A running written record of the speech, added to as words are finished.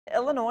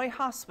Illinois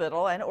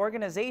hospital and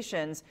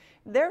organizations,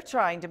 they're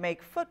trying to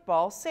make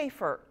football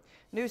safer.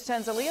 News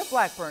 10's Aaliyah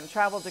Blackburn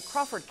traveled to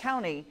Crawford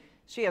County.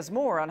 She has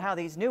more on how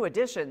these new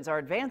additions are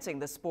advancing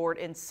the sport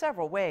in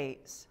several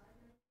ways.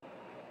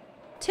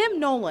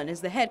 Tim Nolan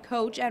is the head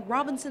coach at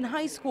Robinson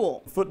High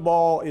School.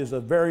 Football is a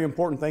very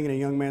important thing in a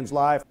young man's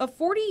life. A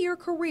 40-year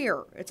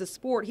career. It's a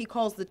sport he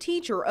calls the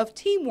teacher of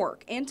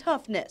teamwork and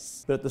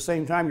toughness. But at the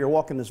same time, you're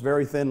walking this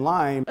very thin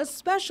line.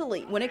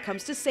 Especially when it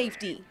comes to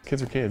safety.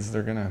 Kids are kids.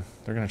 They're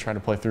gonna try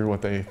to play through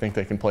what they think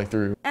they can play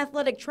through.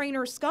 Athletic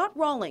trainer Scott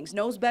Rawlings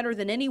knows better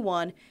than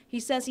anyone. He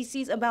says he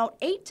sees about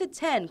 8 to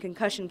 10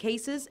 concussion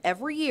cases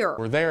every year.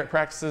 We're there at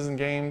practices and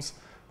games,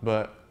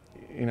 but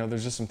you know,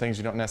 there's just some things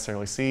you don't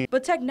necessarily see.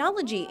 But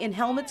technology in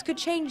helmets could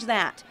change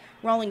that.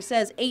 Rawlings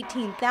says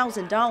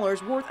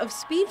 $18,000 worth of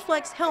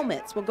SpeedFlex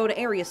helmets will go to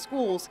area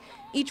schools,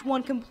 each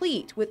one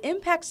complete with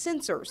impact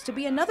sensors to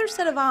be another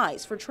set of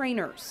eyes for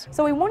trainers.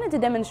 So we wanted to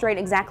demonstrate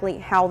exactly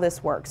how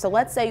this works. So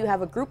let's say you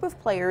have a group of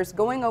players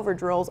going over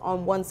drills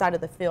on one side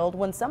of the field.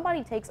 When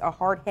somebody takes a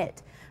hard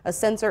hit, a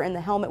sensor in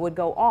the helmet would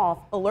go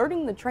off,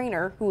 alerting the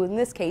trainer, who in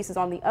this case is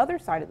on the other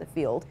side of the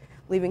field,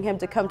 leaving him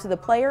to come to the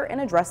player and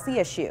address the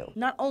issue.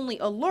 Not only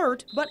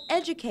alert, but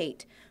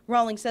educate.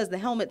 Rawlings says the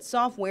helmet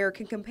software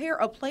can compare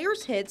a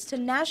player's hits to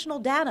national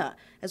data,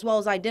 as well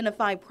as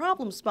identify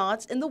problem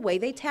spots in the way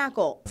they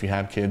tackle. If you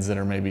have kids that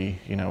are maybe,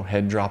 you know,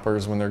 head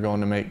droppers when they're going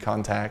to make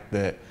contact,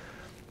 that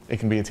it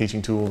can be a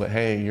teaching tool that,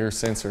 hey, your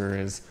sensor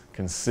is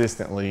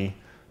consistently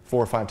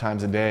 4 or 5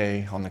 times a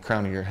day on the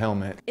crown of your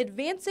helmet.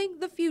 Advancing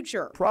the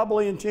future.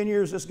 Probably in 10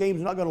 years, this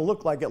game's not going to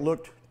look like it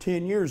looked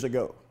 10 years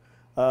ago.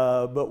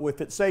 But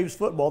if it saves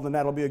football, then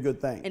that'll be a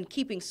good thing. And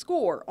keeping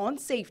score on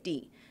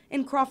safety.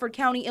 In Crawford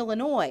County,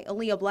 Illinois,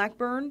 Aaliyah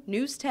Blackburn,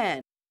 News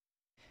 10.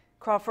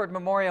 Crawford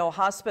Memorial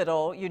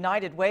Hospital,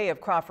 United Way of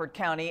Crawford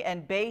County,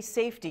 and Bay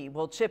Safety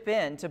will chip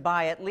in to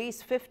buy at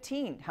least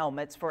 15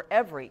 helmets for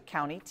every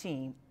county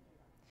team.